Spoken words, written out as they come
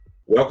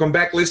Welcome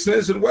back,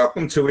 listeners, and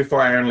welcome to If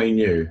I Only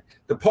Knew,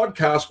 the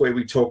podcast where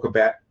we talk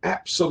about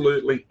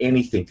absolutely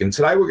anything. And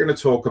today we're going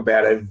to talk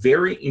about a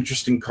very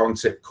interesting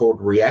concept called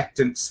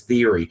reactance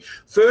theory.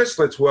 First,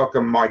 let's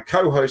welcome my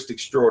co-host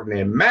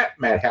extraordinaire, Matt.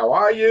 Matt, how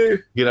are you?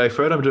 G'day,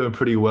 Fred. I'm doing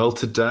pretty well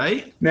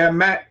today. Now,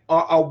 Matt,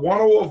 I want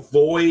to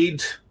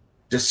avoid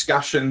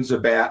discussions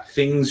about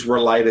things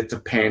related to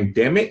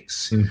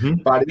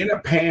pandemics, but in a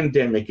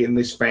pandemic, in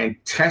this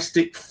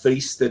fantastic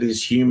feast that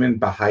is human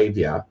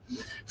behavior,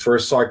 for a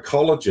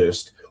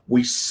psychologist,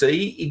 we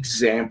see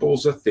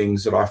examples of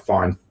things that I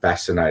find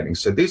fascinating.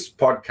 So this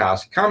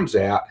podcast comes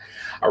out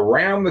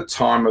around the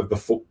time of the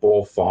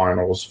football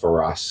finals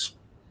for us,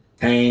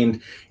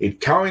 and it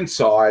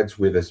coincides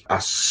with a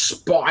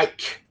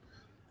spike,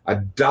 a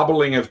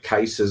doubling of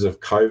cases of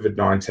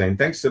COVID-19,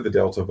 thanks to the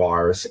Delta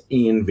virus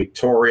in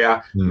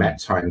Victoria,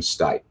 Matt's home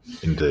state.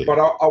 Indeed. But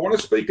I want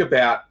to speak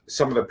about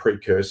some of the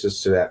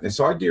precursors to that, this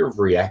idea of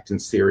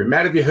reactance theory.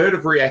 Matt, have you heard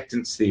of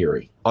reactance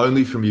theory?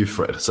 Only from you,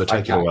 Fred, so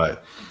take it away.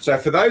 So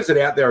for those that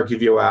are out there, I'll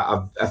give you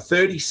a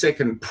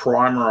 30-second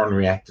primer on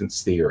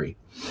reactance theory.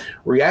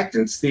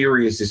 Reactance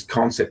theory is this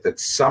concept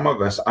that some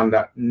of us,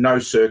 under no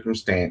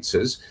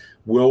circumstances,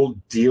 will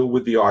deal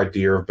with the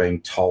idea of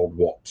being told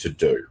what to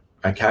do.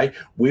 Okay,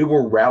 we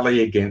will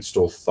rally against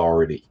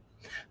authority.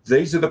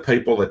 These are the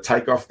people that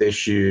take off their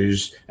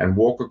shoes and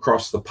walk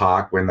across the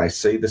park when they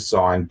see the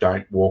sign,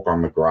 "Don't walk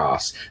on the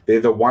grass." They're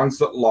the ones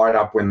that light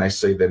up when they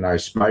see the no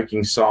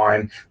smoking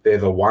sign. They're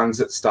the ones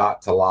that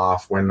start to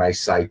laugh when they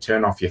say,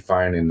 "Turn off your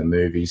phone" in the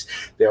movies.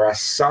 There are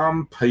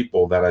some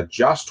people that are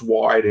just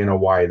wired in a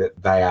way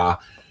that they are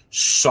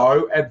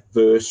so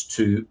adverse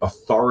to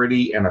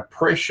authority and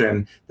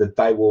oppression that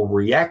they will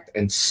react,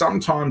 and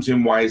sometimes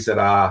in ways that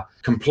are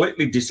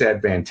completely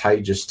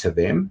disadvantageous to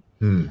them,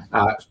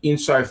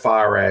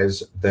 insofar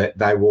as that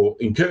they will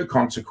incur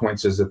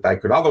consequences that they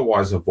could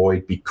otherwise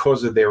avoid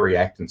because of their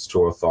reactance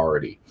to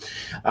authority.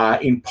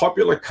 In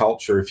popular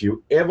culture, if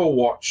you ever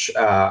watch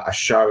a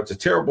show, it's a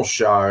terrible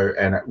show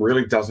and it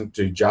really doesn't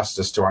do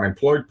justice to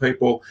unemployed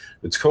people.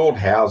 It's called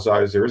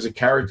Housos. There is a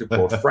character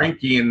called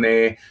Frankie in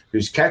there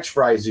whose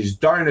catchphrase is,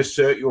 "Don't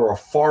assert your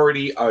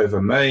authority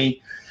over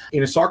me."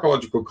 In a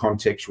psychological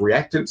context,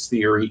 reactance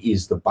theory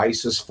is the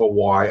basis for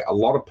why a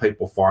lot of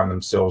people find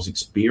themselves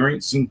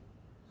experiencing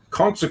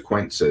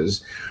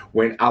consequences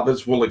when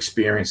others will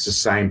experience the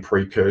same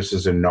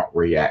precursors and not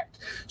react.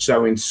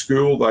 So in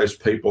school, those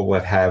people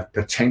that have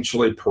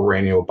potentially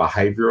perennial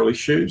behavioral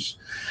issues,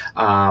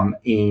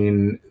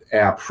 in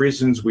our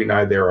prisons, we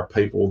know there are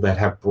people that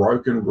have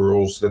broken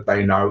rules that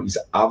they know is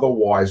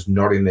otherwise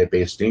not in their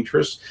best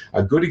interest.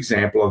 A good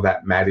example of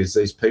that, Matt, is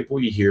these people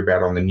you hear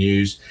about on the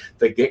news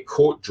that get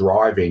caught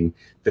driving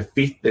the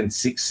 5th and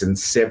 6th and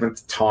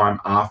 7th time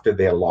after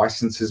their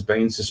license has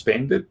been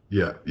suspended.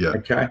 Yeah.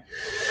 Okay.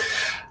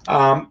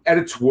 At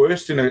its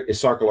worst, in a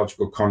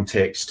psychological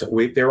context,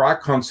 there are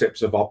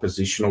concepts of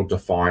oppositional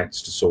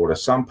defiance disorder.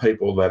 Some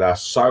people that are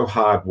so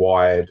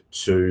hardwired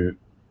to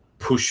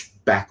push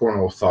back on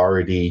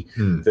authority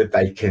that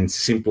they can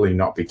simply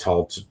not be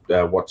told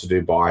what to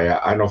do by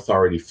an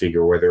authority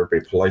figure, whether it be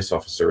a police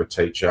officer, a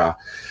teacher,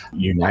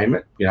 you name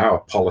it, a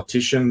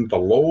politician, the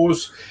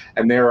laws.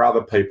 And there are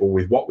other people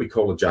with what we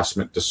call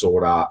adjustment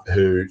disorder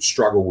who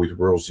struggle with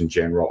rules in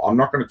general. I'm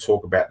not going to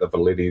talk about the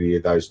validity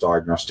of those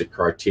diagnostic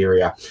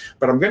criteria,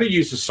 but I'm going to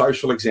use a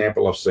social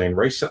example I've seen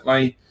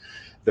recently.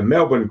 The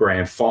Melbourne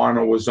Grand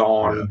Final was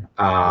on.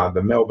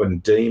 The Melbourne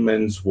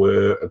Demons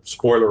were,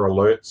 spoiler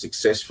alert,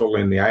 successful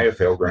in the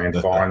AFL Grand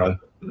Final.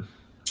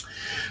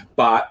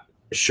 But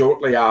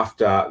shortly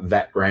after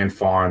that Grand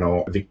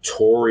Final,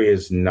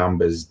 Victoria's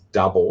numbers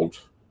doubled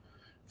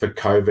for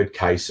COVID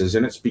cases.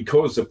 And it's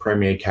because the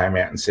Premier came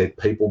out and said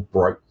people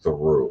broke the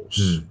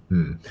rules.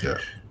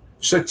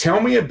 So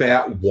tell me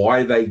about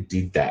why they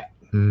did that.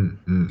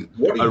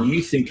 What do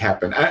you think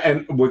happened?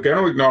 And we're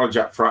going to acknowledge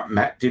up front,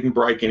 Matt didn't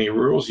break any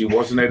rules. He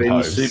wasn't at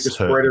any super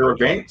spreader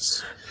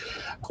events.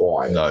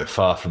 Quiet. No,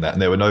 far from that.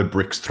 And there were no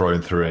bricks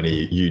thrown through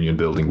any union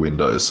building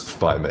windows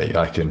by me.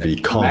 I can be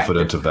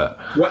confident of that.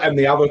 Well, and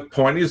the other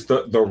point is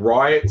the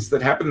riots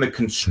that happened, the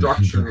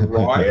construction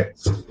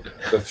riots,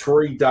 the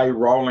 3-day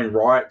rolling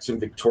riots in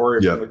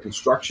Victoria from the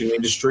construction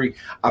industry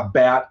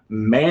about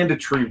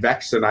mandatory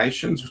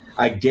vaccinations.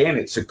 Again,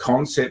 it's a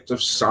concept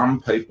of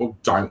some people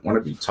don't want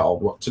to be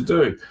told what to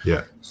do.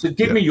 So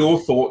give me your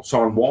thoughts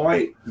on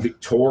why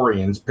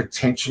Victorians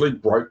potentially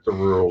broke the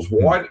rules.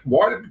 Why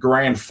did the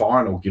Grand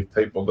Final give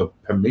people the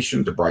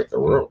permission to break the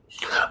rules?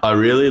 I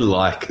really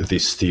like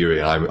this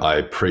theory. I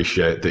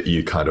appreciate that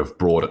you kind of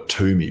brought it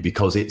to me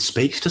because it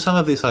speaks to some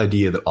of this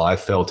idea that I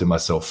felt in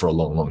myself for a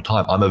long, long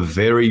time. I'm a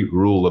very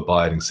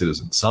rule-abiding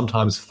citizen,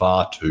 sometimes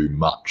far too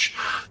much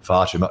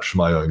for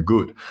my own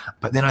good.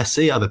 But then I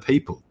see other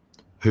people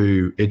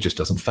who it just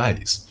doesn't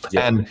faze.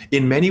 And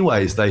in many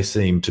ways, they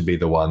seem to be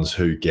the ones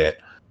who get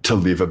to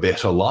live a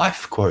better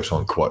life, quote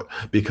unquote,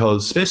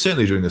 because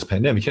certainly during this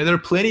pandemic, there are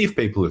plenty of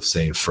people who've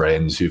seen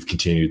friends who've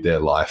continued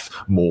their life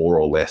more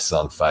or less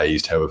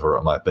unfazed, however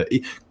it might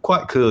be,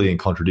 quite clearly in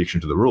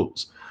contradiction to the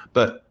rules.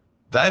 But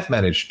they've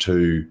managed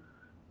to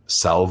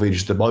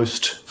salvaged the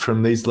most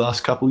from these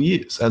last couple of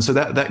years. And so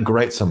that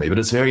grates on me. But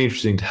it's very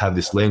interesting to have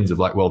this lens of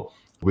like, well,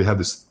 we have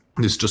this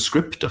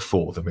descriptor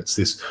for them. It's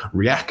this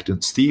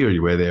reactance theory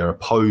where they're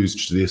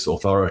opposed to this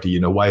authority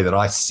in a way that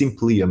I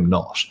simply am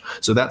not.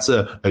 So that's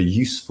a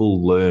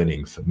useful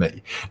learning for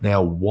me.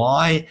 Now,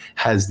 why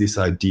has this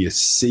idea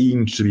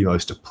seemed to be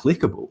most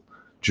applicable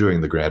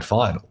during the grand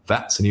final?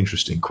 That's an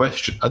interesting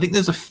question. I think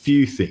there's a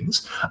few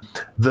things.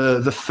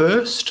 The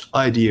first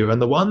idea,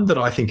 and the one that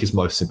I think is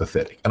most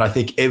sympathetic, and I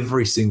think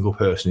every single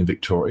person in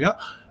Victoria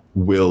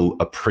will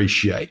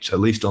appreciate, at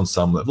least on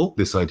some level,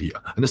 this idea.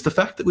 And it's the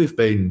fact that we've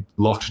been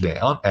locked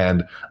down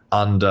and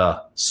under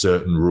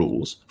certain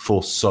rules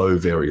for so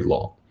very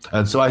long.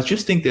 And so I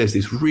just think there's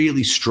this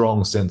really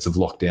strong sense of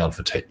lockdown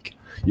fatigue.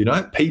 You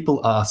know, people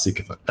are sick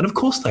of it. And of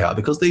course they are,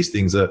 because these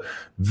things are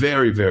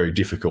very, very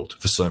difficult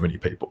for so many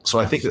people. So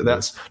I think that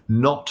that's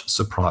not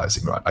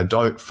surprising, right? I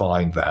don't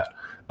find that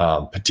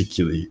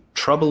particularly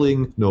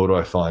troubling, nor do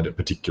I find it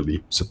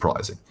particularly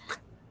surprising.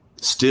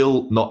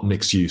 Still not an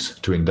excuse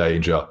to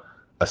endanger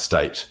a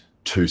state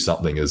to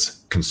something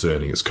as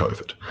concerning as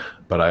COVID,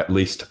 but I at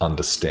least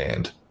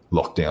understand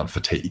lockdown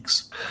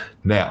fatigues.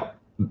 Now,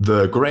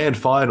 the grand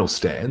final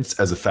stands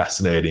as a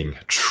fascinating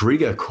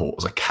trigger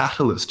cause, a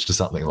catalyst to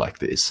something like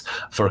this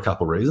for a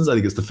couple of reasons. I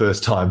think it's the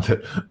first time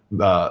that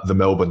the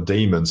Melbourne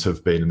Demons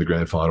have been in the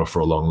grand final for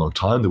a long, long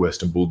time. The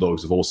Western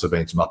Bulldogs have also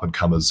been some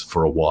up-and-comers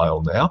for a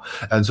while now.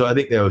 And so I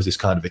think there was this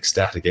kind of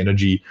ecstatic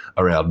energy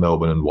around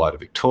Melbourne and wider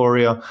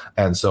Victoria.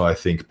 And so I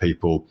think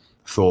people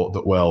thought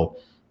that, well,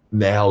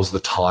 now's the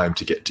time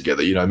to get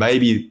together. You know,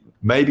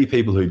 maybe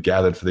people who'd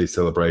gathered for these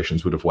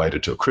celebrations would have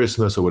waited till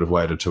Christmas or would have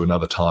waited to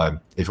another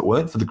time if it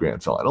weren't for the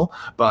grand final.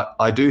 But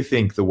I do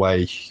think the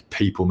way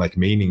people make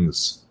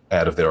meanings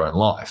out of their own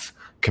life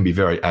can be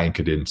very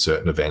anchored in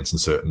certain events and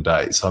certain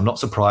days. So I'm not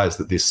surprised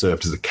that this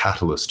served as a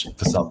catalyst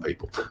for some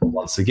people.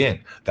 Once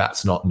again,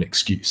 that's not an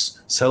excuse.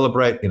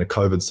 Celebrate in a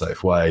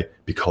COVID-safe way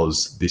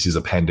because this is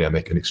a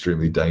pandemic, an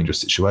extremely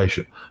dangerous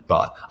situation.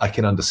 But I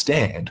can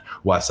understand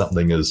why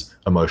something is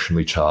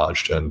emotionally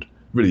charged and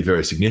really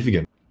very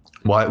significant,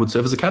 why it would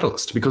serve as a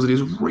catalyst, because it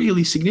is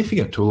really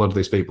significant to a lot of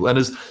these people. And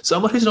as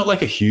someone who's not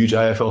like a huge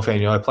AFL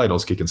fan, you know, I played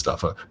Auskick and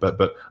stuff,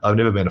 but I've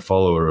never been a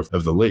follower of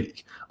the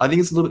league. I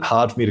think it's a little bit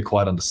hard for me to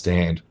quite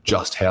understand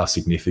just how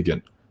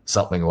significant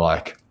something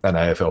like an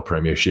AFL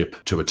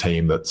premiership to a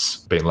team that's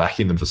been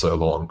lacking them for so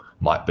long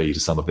might be to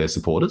some of their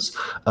supporters.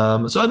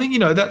 So I think, you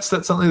know, that's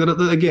something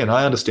that, again,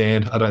 I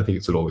understand. I don't think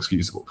it's at all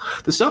excusable.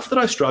 The stuff that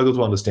I struggle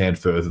to understand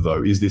further,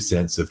 though, is this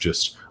sense of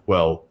just,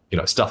 well, you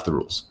know, stuff the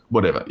rules,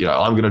 whatever. You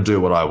know, I'm going to do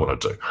what I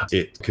want to do.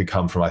 It could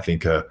come from, I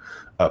think, a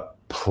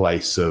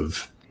place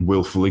of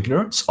willful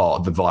ignorance.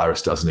 Oh, the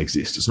virus doesn't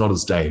exist. It's not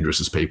as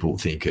dangerous as people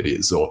think it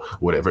is, or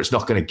whatever. It's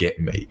not going to get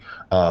me.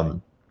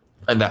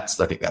 And I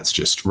think that's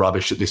just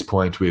rubbish at this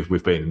point.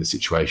 We've been in the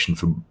situation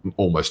for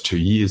almost 2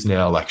 years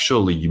now. Like,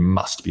 surely you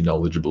must be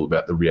knowledgeable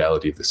about the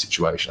reality of the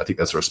situation. I think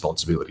that's a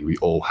responsibility we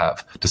all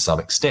have to some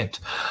extent.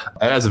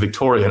 And as a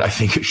Victorian, I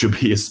think it should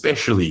be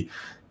especially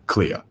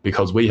clear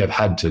because we have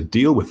had to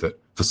deal with it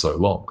for so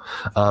long.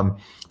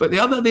 But the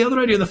other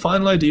idea, the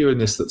final idea in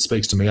this that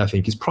speaks to me, I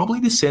think, is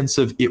probably the sense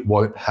of it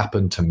won't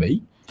happen to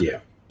me. Yeah.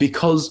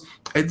 Because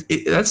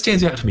that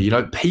stands out to me. You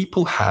know,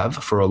 people have,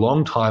 for a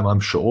long time, I'm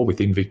sure,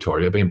 within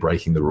Victoria, been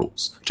breaking the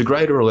rules to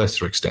greater or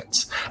lesser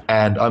extents.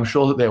 And I'm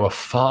sure that there were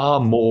far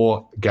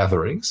more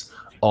gatherings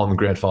on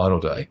grand final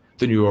day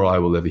than you or I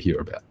will ever hear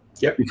about.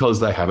 Yep.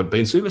 Because they haven't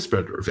been super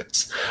spreader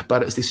events.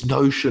 But it's this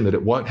notion that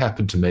it won't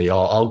happen to me.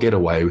 I'll get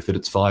away with it.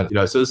 It's fine. You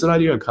know, so it's an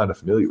idea I'm kind of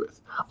familiar with.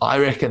 I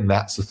reckon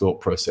that's the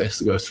thought process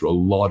that goes through a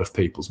lot of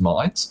people's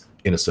minds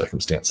in a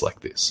circumstance like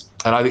this.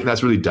 And I think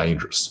that's really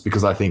dangerous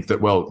because I think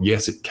that, well,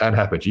 yes, it can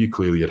happen to you.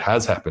 Clearly, it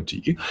has happened to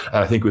you. And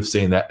I think we've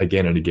seen that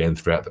again and again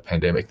throughout the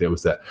pandemic. There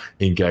was that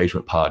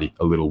engagement party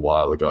a little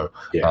while ago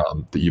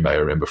that you may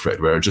remember, Fred,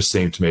 where it just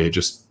seemed to me, it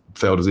just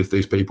felt as if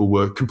these people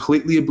were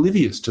completely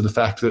oblivious to the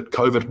fact that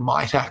COVID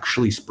might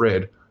actually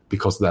spread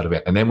because of that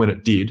event. And then when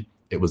it did,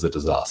 it was a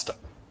disaster.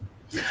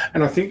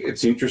 And I think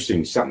it's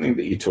interesting, something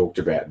that you talked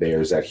about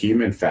there is that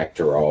human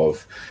factor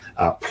of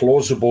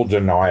plausible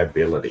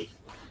deniability.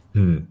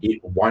 It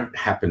won't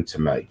happen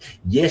to me.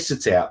 Yes,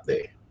 it's out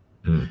there.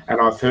 And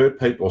I've heard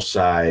people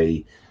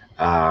say,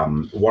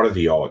 what are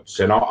the odds?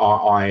 And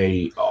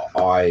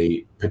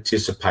I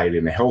participate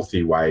in a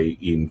healthy way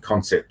in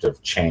concept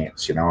of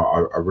chance. You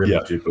know, I really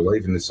do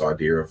believe in this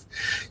idea of,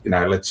 you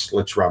know,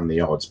 let's run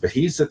the odds. But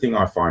here's the thing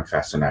I find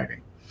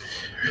fascinating.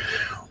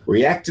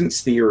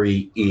 Reactance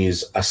theory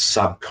is a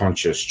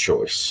subconscious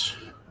choice.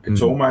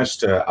 It's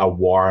almost a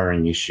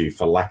wiring issue,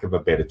 for lack of a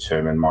better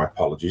term, and my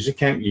apologies.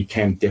 You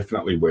can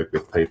definitely work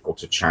with people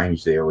to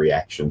change their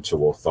reaction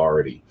to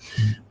authority.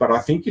 But I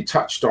think you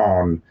touched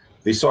on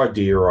this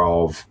idea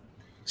of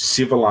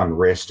civil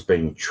unrest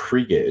being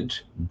triggered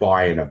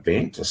by an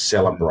event, a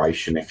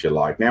celebration, if you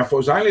like. Now, if it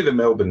was only the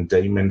Melbourne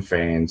Demon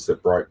fans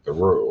that broke the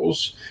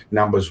rules,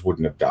 numbers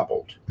wouldn't have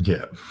doubled.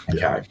 Yeah.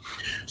 Okay.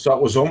 So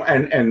it was,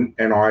 and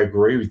I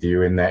agree with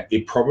you in that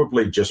it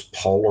probably just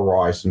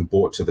polarized and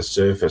brought to the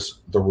surface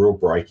the rule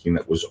breaking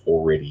that was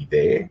already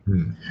there.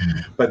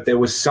 But there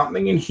was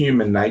something in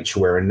human nature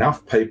where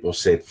enough people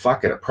said,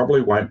 fuck it, it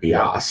probably won't be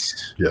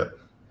us. Yeah.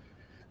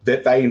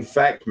 That they, in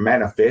fact,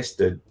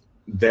 manifested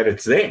that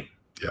it's them.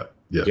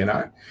 Yeah. You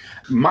know,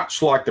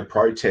 much like the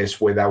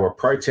protests where they were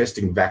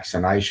protesting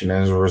vaccination,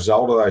 and as a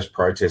result of those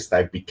protests,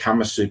 they've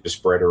become a super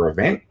spreader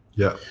event.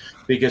 Yeah.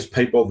 Because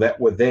people that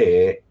were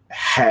there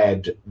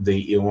had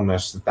the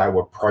illness that they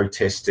were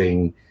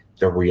protesting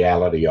the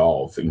reality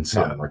of in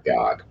some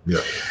regard.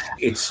 Yeah.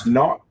 It's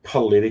not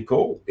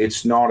political.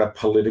 It's not a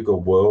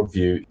political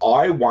worldview.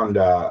 I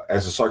wonder,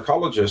 as a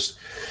psychologist,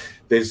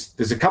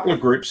 there's a couple of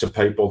groups of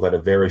people that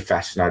are very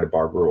fascinated by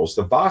rules.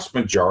 The vast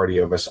majority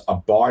of us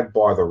abide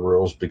by the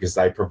rules because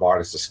they provide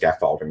us a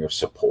scaffolding of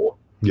support.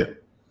 Yeah.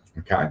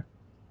 Okay.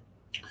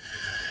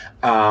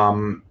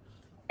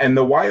 And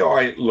the way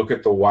I look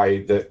at the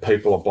way that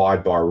people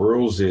abide by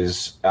rules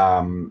is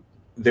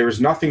there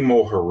is nothing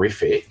more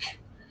horrific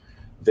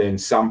than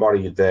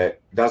somebody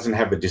that doesn't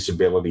have a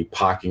disability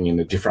parking in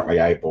a differently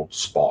abled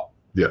spot.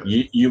 Yeah.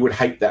 You would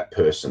hate that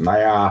person.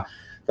 They are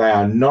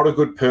not a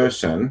good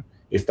person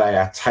if they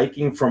are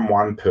taking from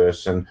one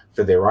person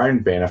for their own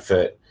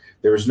benefit.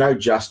 There is no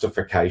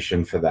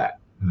justification for that.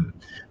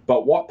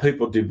 But what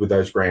people did with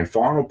those grand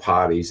final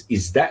parties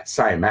is that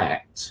same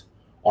act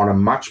on a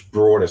much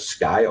broader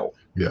scale.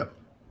 Yeah.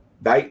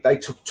 They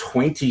took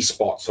 20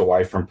 spots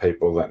away from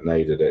people that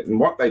needed it. And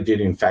what they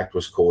did, in fact,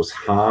 was cause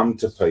harm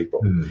to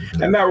people.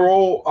 And they were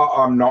all,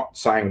 I'm not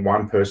saying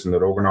one person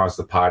that organised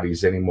the party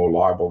is any more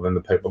liable than the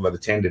people that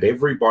attended.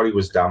 Everybody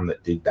was dumb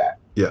that did that.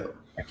 Yeah.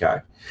 Okay.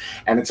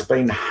 And it's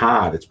been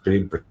hard. It's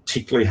been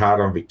particularly hard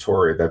on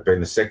Victoria. They've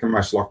been the second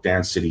most locked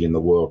down city in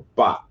the world.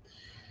 But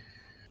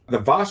the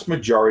vast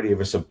majority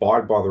of us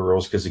abide by the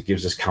rules because it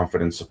gives us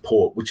comfort and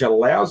support, which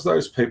allows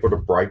those people to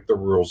break the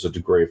rules a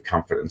degree of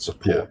comfort and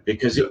support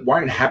because it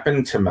won't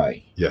happen to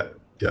me. Yeah.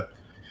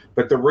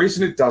 But the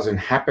reason it doesn't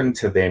happen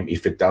to them,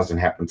 if it doesn't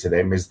happen to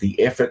them, is the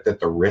effort that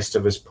the rest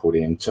of us put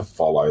in to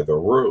follow the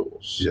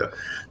rules. Yeah.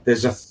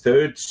 There's a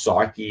third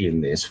psyche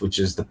in this, which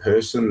is the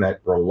person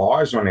that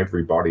relies on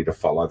everybody to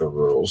follow the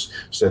rules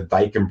so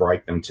they can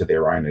break them to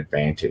their own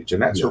advantage.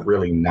 And that's a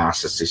really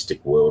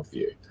narcissistic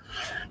worldview.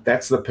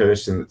 That's the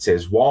person that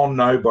says, while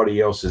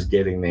nobody else is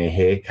getting their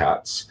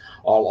haircuts,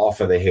 I'll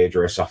offer the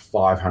hairdresser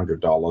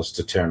 $500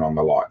 to turn on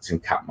the lights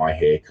and cut my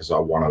hair because I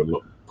want to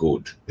look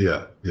good.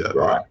 Yeah.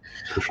 Right.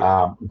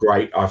 Sure.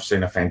 Great. I've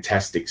seen a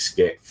fantastic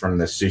sketch from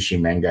the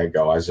Sushi Mango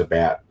guys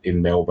about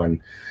in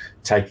Melbourne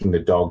taking the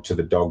dog to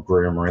the dog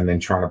groomer and then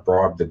trying to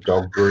bribe the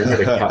dog groomer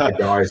to cut the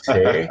guy's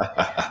hair.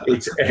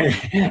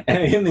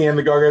 And in the end,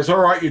 the guy goes,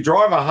 all right, you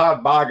drive a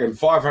hard bargain,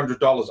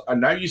 $500. I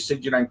know you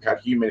said you don't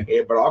cut human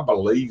hair, but I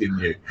believe in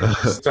you.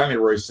 It's only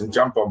recent.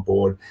 Jump on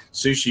board.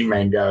 Sushi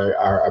Mango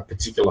are a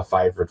particular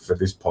favourite for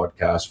this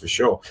podcast for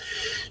sure.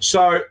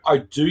 So I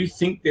do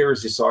think there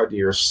is this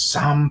idea of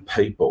some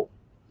people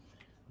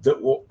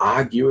that will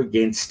argue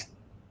against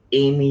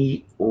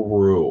any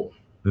rule.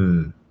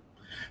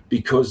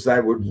 Because they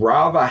would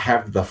rather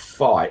have the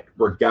fight,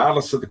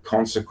 regardless of the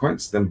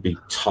consequence, than be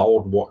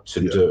told what to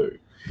do.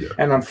 Yeah.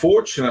 And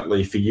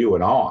unfortunately for you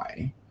and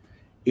I,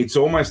 it's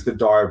almost the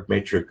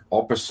diametric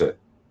opposite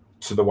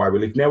to the way we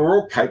live. Now,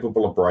 we're all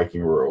capable of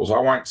breaking rules. I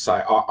won't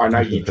say, I know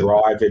you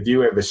drive. Have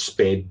you ever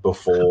sped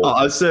before?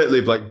 I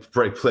certainly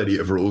break plenty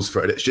of rules,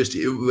 Fred. It's just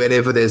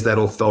whenever there's that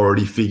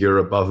authority figure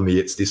above me,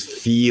 it's this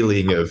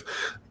feeling of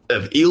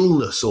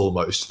illness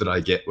almost that I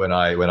get when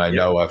I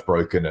know I've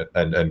broken it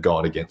and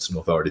gone against an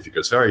authority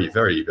figure. It's very,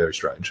 very, very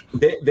strange.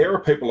 There are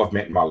people I've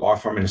met in my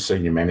life. I'm in a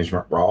senior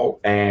management role,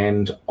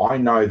 and I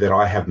know that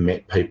I have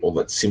met people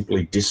that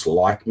simply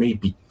dislike me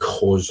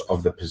because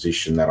of the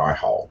position that I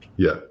hold.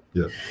 Yeah.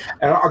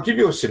 And I'll give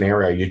you a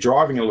scenario. You're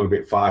driving a little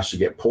bit fast, you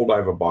get pulled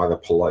over by the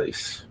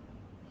police.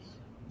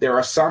 There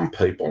are some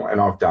people,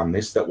 and I've done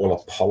this, that will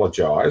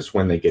apologise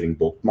when they're getting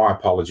booked. My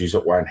apologies,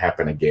 it won't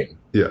happen again.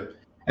 Yeah.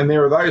 And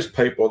there are those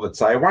people that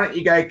say, why don't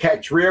you go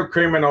catch real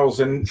criminals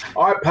and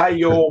I pay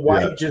your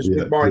wages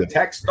with my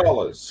tax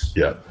dollars?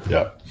 Yeah.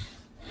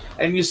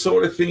 And you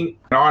sort of think,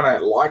 I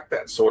don't like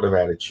that sort of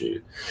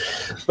attitude.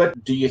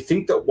 But do you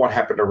think that what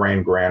happened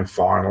around grand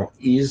final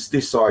is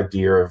this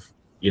idea of,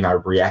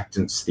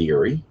 reactance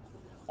theory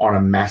on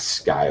a mass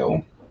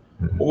scale?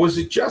 Or was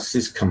it just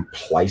this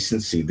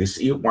complacency, this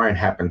it won't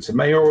happen to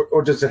me,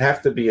 or does it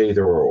have to be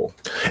either or?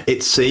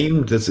 It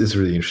seemed, this is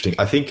really interesting.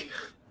 I think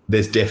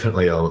there's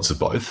definitely elements of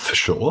both, for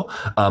sure.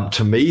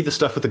 To me, the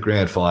stuff with the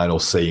grand final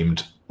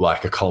seemed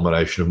like a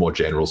culmination of more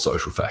general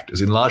social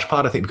factors. In large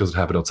part, I think because it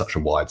happened on such a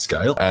wide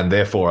scale. And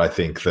therefore, I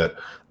think that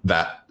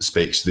that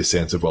speaks to this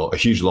sense of, well, a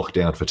huge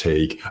lockdown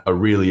fatigue, a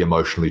really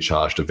emotionally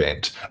charged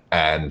event,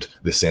 and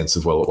the sense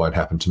of, well, it won't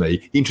happen to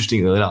me.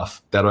 Interestingly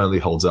enough, that only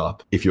holds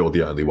up if you're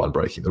the only one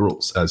breaking the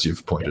rules, as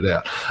you've pointed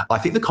out. I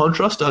think the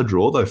contrast I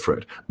draw, though,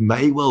 Fred,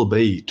 may well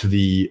be to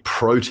the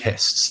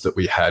protests that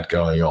we had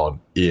going on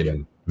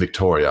in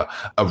Victoria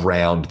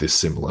around this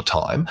similar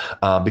time,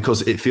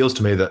 because it feels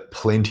to me that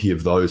plenty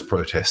of those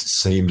protests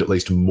seemed at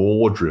least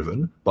more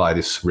driven by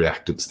this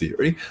reactance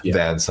theory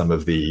than some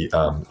of the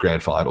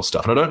grand final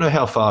stuff. And I don't know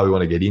how far we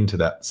want to get into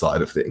that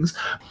side of things.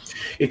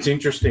 It's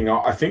interesting.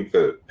 I think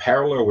the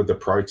parallel with the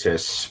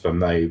protests for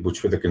me,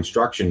 which were the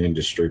construction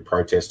industry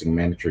protesting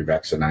mandatory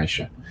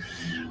vaccination,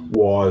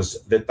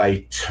 was that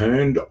they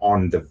turned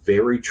on the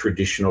very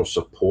traditional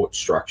support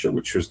structure,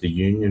 which was the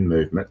union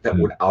movement, that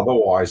would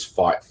otherwise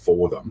fight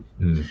for them.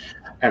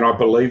 And I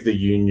believe the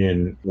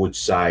union would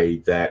say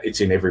that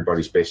it's in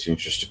everybody's best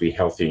interest to be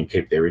healthy and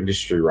keep their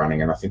industry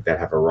running. And I think they'd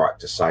have a right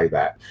to say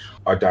that.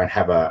 I don't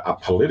have a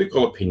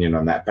political opinion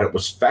on that, but it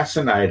was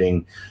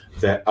fascinating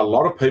that a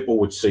lot of people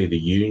would see the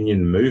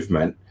union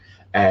movement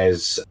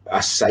as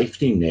a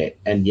safety net,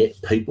 and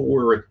yet people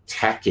were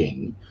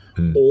attacking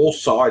all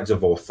sides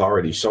of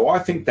authority. So I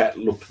think that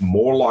looked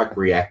more like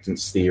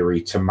reactance theory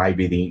to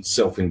maybe the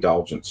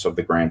self-indulgence of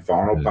the grand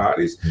final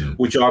parties,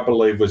 which I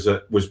believe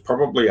was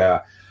probably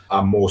a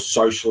more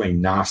socially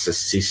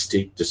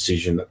narcissistic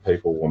decision that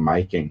people were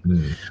making.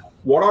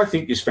 What I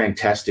think is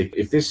fantastic,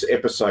 if this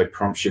episode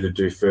prompts you to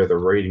do further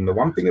reading, the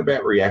one thing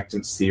about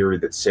reactance theory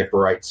that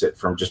separates it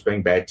from just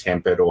being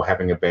bad-tempered or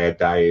having a bad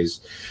day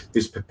is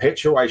this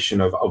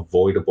perpetuation of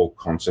avoidable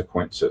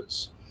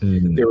consequences.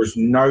 There is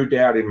no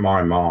doubt in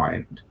my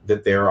mind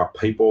that there are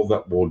people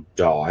that will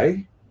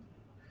die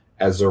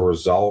as a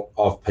result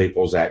of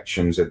people's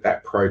actions at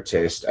that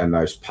protest and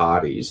those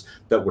parties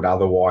that would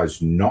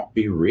otherwise not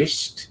be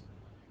risked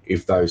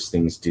if those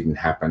things didn't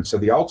happen. So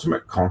the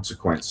ultimate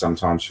consequence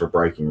sometimes for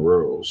breaking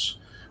rules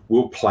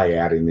will play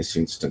out in this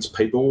instance.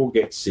 People will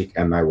get sick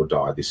and they will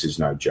die. This is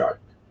no joke.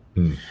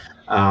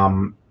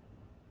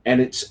 And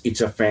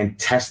it's a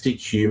fantastic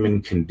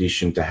human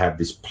condition to have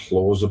this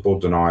plausible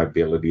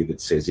deniability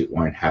that says it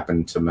won't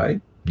happen to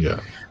me.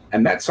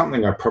 And that's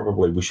something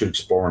we should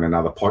explore in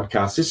another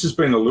podcast. This has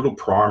been a little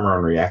primer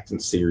on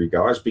reactance theory,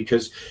 guys,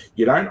 because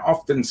you don't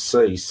often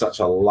see such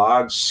a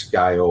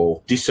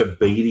large-scale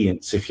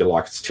disobedience, if you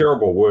like. It's a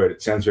terrible word.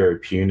 It sounds very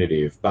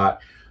punitive.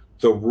 But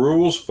the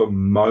rules for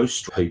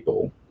most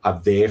people are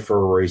there for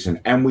a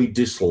reason, and we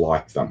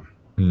dislike them.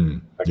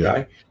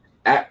 Okay?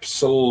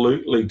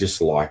 Absolutely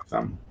dislike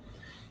them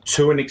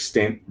to an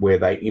extent where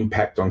they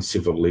impact on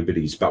civil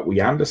liberties, but we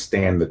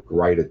understand the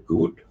greater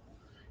good.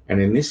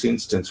 And in this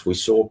instance, we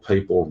saw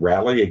people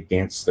rally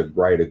against the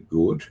greater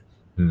good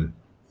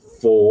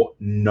for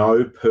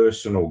no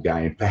personal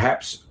gain,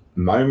 perhaps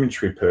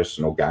momentary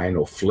personal gain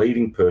or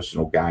fleeting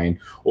personal gain,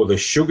 or the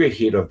sugar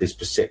hit of this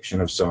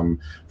perception of some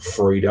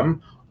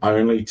freedom,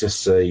 only to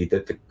see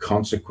that the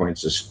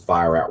consequences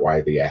far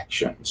outweigh the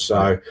action.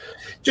 So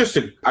just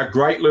a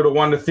great little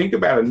one to think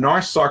about, a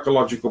nice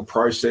psychological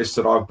process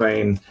that I've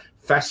been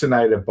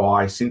fascinated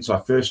by since I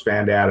first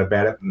found out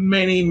about it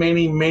many,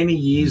 many, many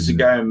years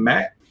ago,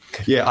 Matt.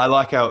 Yeah, I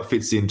like how it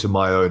fits into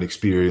my own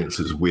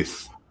experiences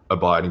with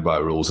abiding by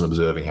rules and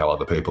observing how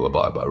other people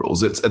abide by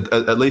rules. It's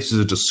at least as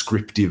a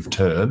descriptive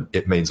term,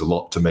 it means a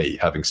lot to me,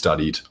 having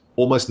studied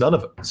almost none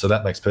of it. So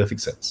that makes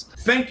perfect sense.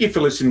 Thank you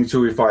for listening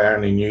to If I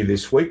Only Knew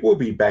this week. We'll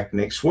be back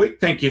next week.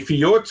 Thank you for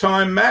your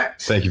time,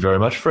 Matt. Thank you very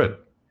much, Fred.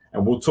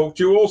 And we'll talk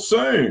to you all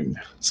soon.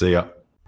 See ya.